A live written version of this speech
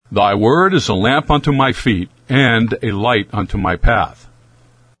Thy word is a lamp unto my feet, and a light unto my path.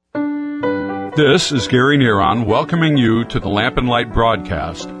 This is Gary Neron welcoming you to the Lamp and Light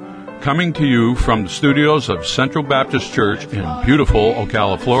broadcast, coming to you from the studios of Central Baptist Church in beautiful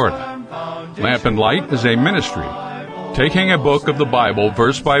Ocala, Florida. Lamp and Light is a ministry, taking a book of the Bible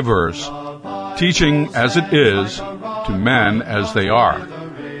verse by verse, teaching as it is to men as they are,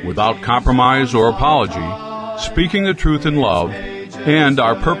 without compromise or apology, speaking the truth in love, and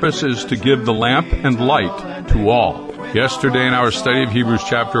our purpose is to give the lamp and light to all. Yesterday in our study of Hebrews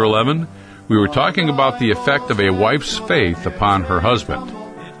chapter 11, we were talking about the effect of a wife's faith upon her husband.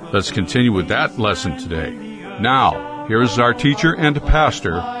 Let's continue with that lesson today. Now, here is our teacher and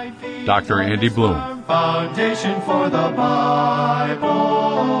pastor, Dr. Andy Bloom. Foundation for the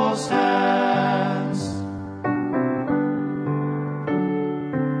Bible stands.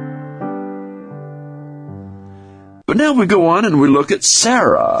 But now we go on and we look at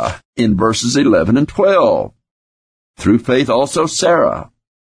Sarah in verses 11 and 12. Through faith also Sarah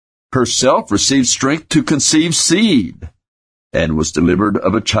herself received strength to conceive seed, and was delivered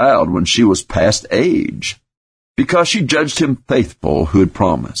of a child when she was past age, because she judged him faithful who had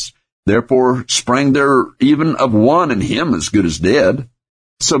promised. Therefore sprang there even of one in him as good as dead,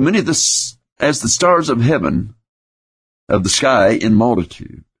 so many as the stars of heaven, of the sky in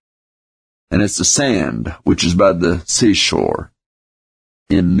multitude, and as the sand which is by the seashore,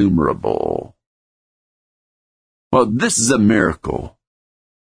 innumerable. Well, this is a miracle.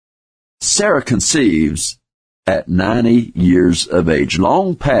 Sarah conceives at 90 years of age,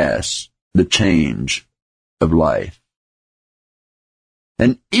 long past the change of life.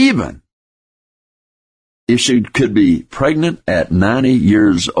 And even if she could be pregnant at 90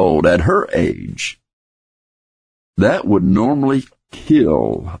 years old, at her age, that would normally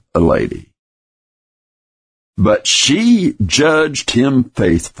kill a lady. But she judged him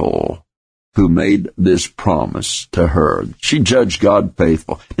faithful who made this promise to her. She judged God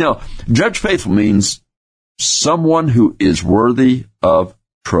faithful. Now, judge faithful means someone who is worthy of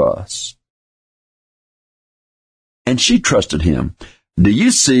trust. And she trusted him. Do you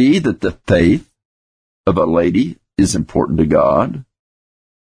see that the faith of a lady is important to God?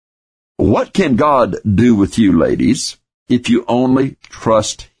 What can God do with you, ladies, if you only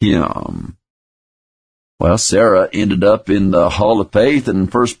trust him? Well, Sarah ended up in the Hall of Faith, and in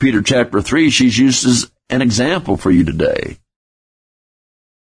 1 Peter chapter 3, she's used as an example for you today.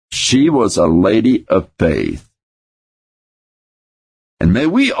 She was a lady of faith. And may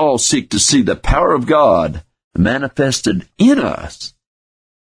we all seek to see the power of God manifested in us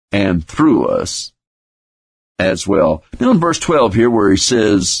and through us as well. Now in verse 12 here where he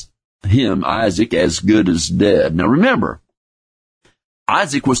says, him, Isaac, as good as dead. Now remember,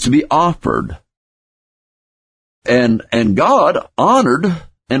 Isaac was to be offered. And God honored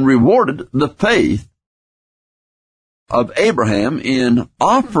and rewarded the faith of Abraham in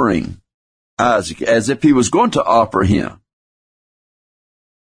offering Isaac as if he was going to offer him.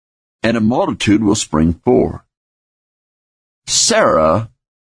 And a multitude will spring forth. Sarah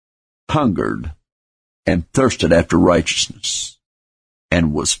hungered and thirsted after righteousness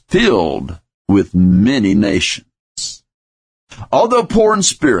and was filled with many nations. Although poor in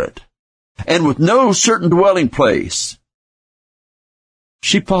spirit, and with no certain dwelling place,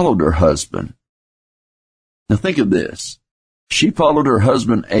 she followed her husband. Now think of this. She followed her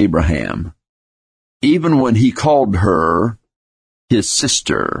husband Abraham, even when he called her his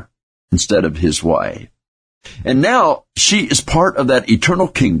sister instead of his wife. And now she is part of that eternal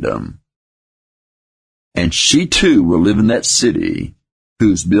kingdom. And she too will live in that city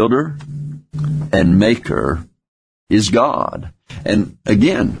whose builder and maker is God. And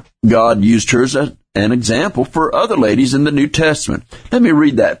again, God used her as an example for other ladies in the New Testament. Let me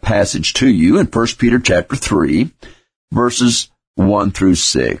read that passage to you in 1 Peter chapter 3, verses 1 through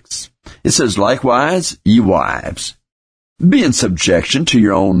 6. It says, likewise, ye wives, be in subjection to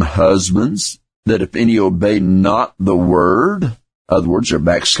your own husbands, that if any obey not the word, in other words, they're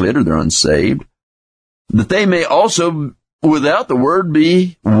backslid or they're unsaved, that they may also without the word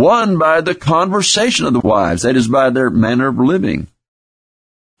be won by the conversation of the wives, that is, by their manner of living,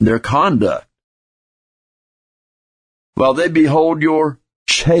 their conduct, while they behold your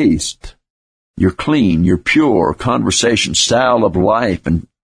chaste, your clean, your pure conversation, style of life and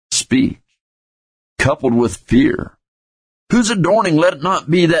speech, coupled with fear, whose adorning let it not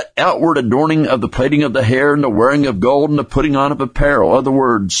be that outward adorning of the plaiting of the hair and the wearing of gold and the putting on of apparel. In other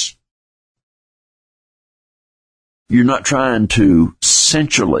words, you're not trying to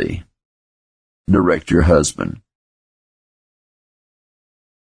sensually direct your husband,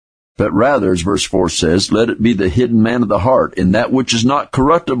 but rather, as verse 4 says, let it be the hidden man of the heart, in that which is not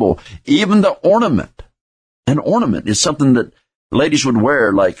corruptible, even the ornament. An ornament is something that ladies would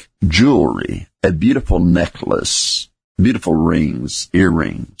wear like jewelry, a beautiful necklace, beautiful rings,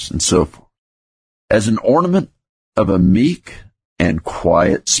 earrings, and so forth, as an ornament of a meek and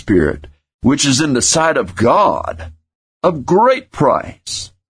quiet spirit, which is in the sight of God of great price.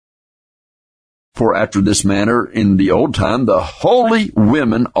 For after this manner in the old time, the holy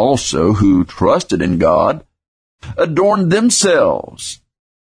women also who trusted in God adorned themselves,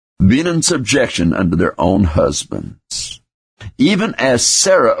 being in subjection unto their own husbands, even as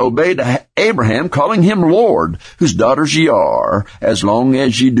Sarah obeyed Abraham, calling him Lord, whose daughters ye are, as long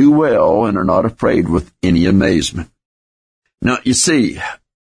as ye do well and are not afraid with any amazement. Now, you see,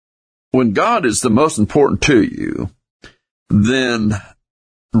 when God is the most important to you, then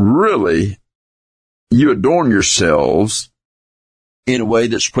really you adorn yourselves in a way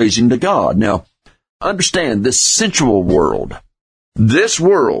that's pleasing to God. Now, understand this sensual world, this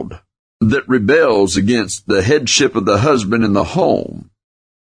world that rebels against the headship of the husband in the home.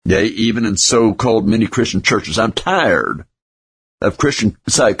 Yea, even in so-called many Christian churches, I'm tired of Christian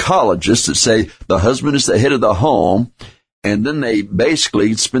psychologists that say the husband is the head of the home, and then they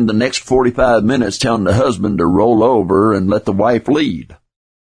basically spend the next 45 minutes telling the husband to roll over and let the wife lead.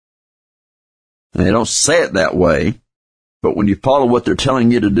 And they don't say it that way, but when you follow what they're telling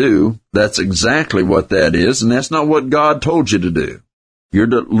you to do, that's exactly what that is, and that's not what God told you to do. You're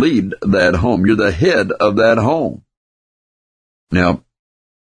to lead that home. You're the head of that home. Now,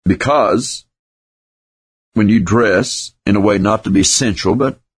 because when you dress in a way not to be sensual,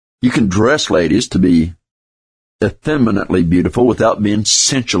 but you can dress, ladies, to be effeminately beautiful without being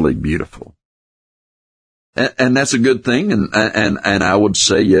sensually beautiful. And that's a good thing, and I would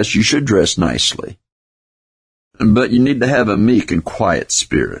say, yes, you should dress nicely. But you need to have a meek and quiet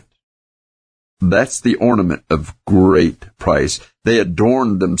spirit. That's the ornament of great price. They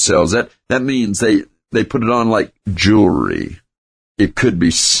adorn themselves. That means they put it on like jewelry. It could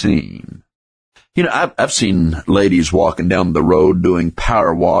be seen. You know, I've seen ladies walking down the road doing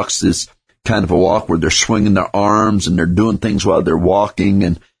power walks, this kind of a walk where they're swinging their arms and they're doing things while they're walking,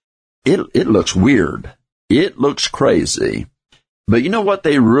 and it looks weird. It looks crazy. But you know what?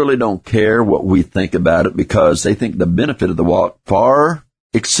 They really don't care what we think about it, because they think the benefit of the walk far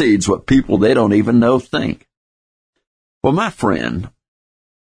exceeds what people they don't even know think. Well, my friend,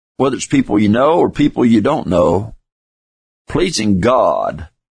 whether it's people you know or people you don't know, pleasing God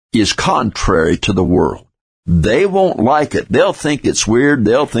is contrary to the world. They won't like it. They'll think it's weird.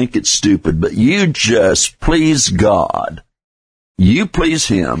 They'll think it's stupid. But you just please God. You please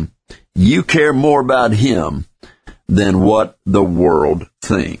Him. You care more about Him than what the world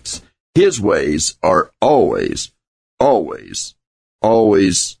thinks. His ways are always, always,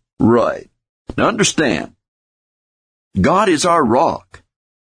 always right. Now understand, God is our rock,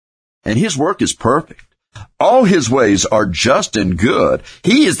 and His work is perfect. All His ways are just and good.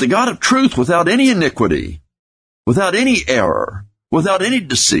 He is the God of truth without any iniquity, without any error, without any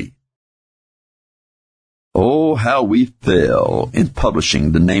deceit. Oh, how we fail in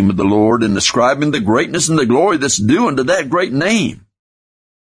publishing the name of the Lord and ascribing the greatness and the glory that's due unto that great name.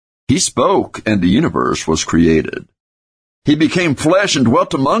 He spoke, and the universe was created. He became flesh and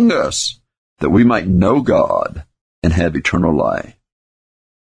dwelt among us, that we might know God and have eternal life.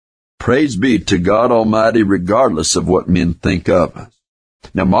 Praise be to God Almighty, regardless of what men think of us.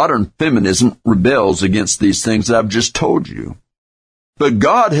 Now, modern feminism rebels against these things that I've just told you. But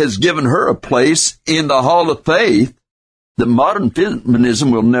God has given her a place in the hall of faith that modern feminism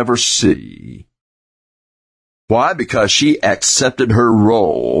will never see. Why? Because she accepted her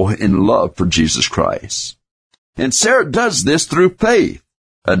role in love for Jesus Christ. And Sarah does this through faith,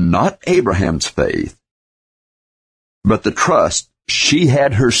 and not Abraham's faith, but the trust she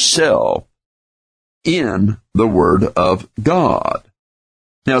had herself in the Word of God.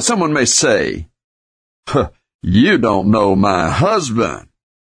 Now, someone may say, you don't know my husband,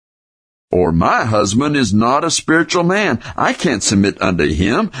 or my husband is not a spiritual man. I can't submit unto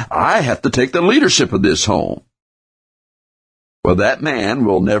him. I have to take the leadership of this home. Well, that man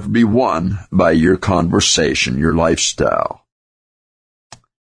will never be won by your conversation, your lifestyle.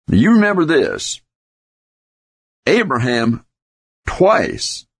 Now, you remember this. Abraham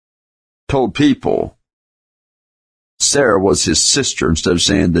twice told people Sarah was his sister instead of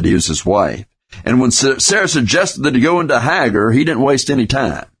saying that he was his wife. And when Sarah suggested that he go into Hagar, he didn't waste any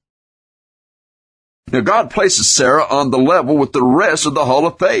time. Now, God places Sarah on the level with the rest of the hall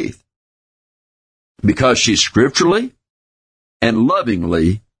of faith, because she scripturally and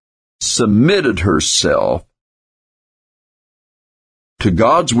lovingly submitted herself to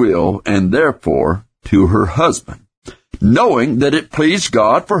God's will and therefore to her husband, knowing that it pleased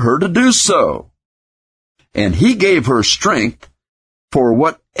God for her to do so. And he gave her strength for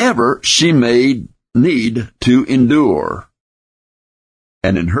whatever she may need to endure.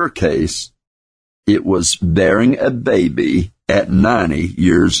 And in her case, it was bearing a baby at 90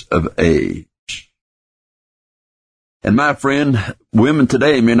 years of age. And my friend, women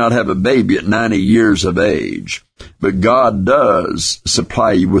today may not have a baby at 90 years of age, but God does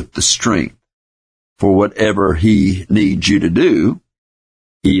supply you with the strength for whatever He needs you to do,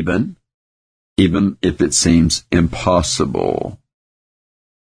 even if it seems impossible.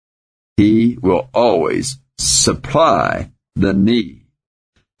 He will always supply the need.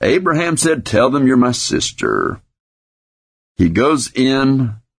 Abraham said, "Tell them you're my sister." He goes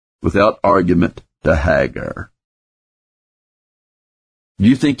in without argument to Hagar. Do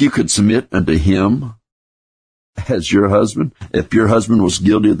you think you could submit unto him as your husband if your husband was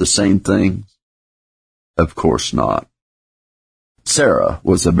guilty of the same things? Of course not. Sarah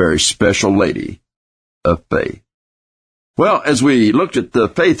was a very special lady of faith. Well, as we looked at the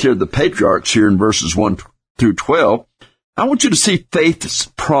faith here of the patriarchs here in verses 1 through 12, I want you to see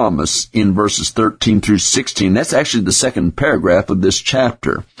faith's promise in verses 13 through 16. That's actually the second paragraph of this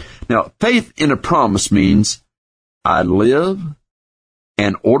chapter. Now, faith in a promise means I live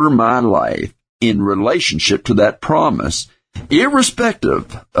and order my life in relationship to that promise,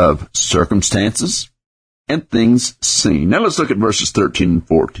 irrespective of circumstances and things seen. Now let's look at verses 13 and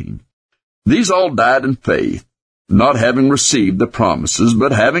 14. These all died in faith, not having received the promises,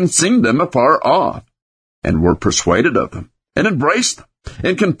 but having seen them afar off, and were persuaded of them, and embraced them,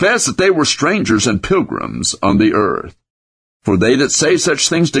 and confessed that they were strangers and pilgrims on the earth. For they that say such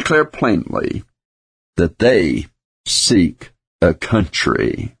things declare plainly that they seek a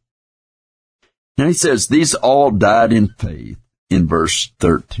country. Now he says, these all died in faith in verse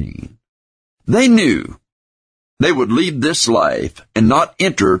 13. They knew they would leave this life and not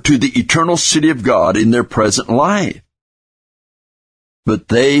enter to the eternal city of God in their present life.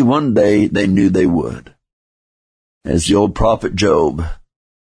 But one day, they knew they would. As the old prophet Job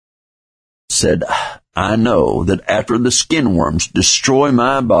said, I know that after the skin worms destroy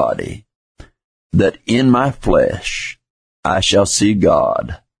my body, that in my flesh I shall see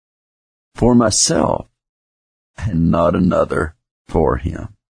God for myself and not another for him.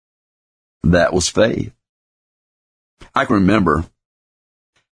 That was faith. I can remember,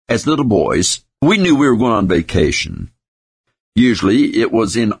 as little boys, we knew we were going on vacation. Usually it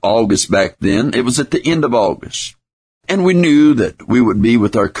was in August back then. It was at the end of August. And we knew that we would be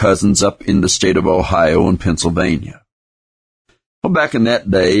with our cousins up in the state of Ohio and Pennsylvania. Well, back in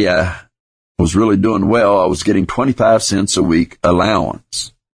that day, I was really doing well. I was getting 25 cents a week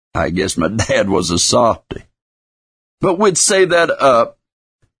allowance. I guess my dad was a softy. But we'd save that up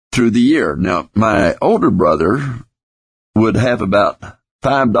through the year. Now, my older brother would have about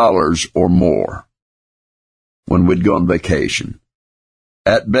 $5 or more when we'd go on vacation.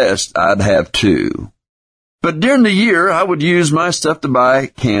 At best, I'd have $2. But during the year, I would use my stuff to buy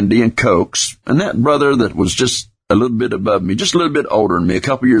candy and Cokes, and that brother that was just a little bit above me, just a little bit older than me, a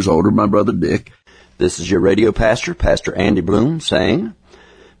couple years older, my brother Dick. This is your radio pastor, Pastor Andy Bloom, saying,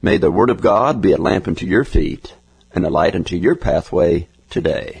 may the Word of God be a lamp unto your feet and a light unto your pathway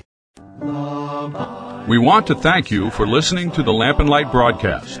today. We want to thank you for listening to the Lamp and Light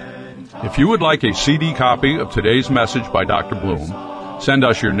broadcast. If you would like a CD copy of today's message by Dr. Bloom, send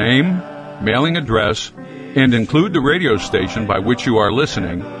us your name, mailing address, and include the radio station by which you are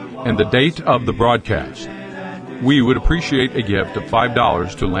listening and the date of the broadcast. We would appreciate a gift of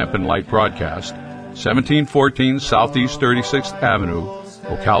 $5 to Lamp and Light Broadcast, 1714 Southeast 36th Avenue,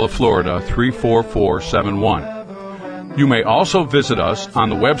 Ocala, Florida 34471. You may also visit us on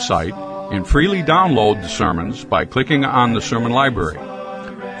the website and freely download the sermons by clicking on the sermon library.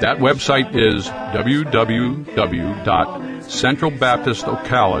 That website is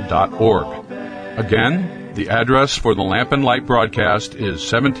www.centralbaptistocala.org. Again, the address for the Lamp and Light broadcast is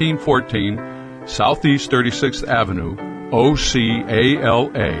 1714 Southeast 36th Avenue,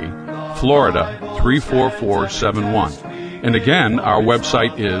 Ocala, Florida 34471. And again, our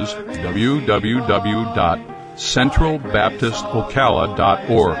website is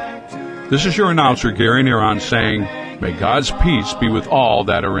www.centralbaptistocala.org. This is your announcer, Gary Neron, saying, may God's peace be with all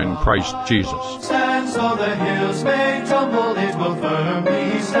that are in Christ Jesus. Stands though the hills may tumble, it will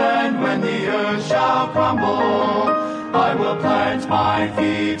firmly stand when the earth shall crumble. I will plant my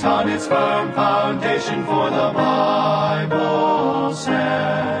feet on its firm foundation, for the Bible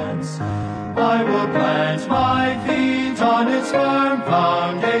stands. I will plant my feet on its firm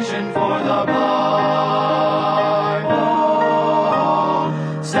foundation, for the Bible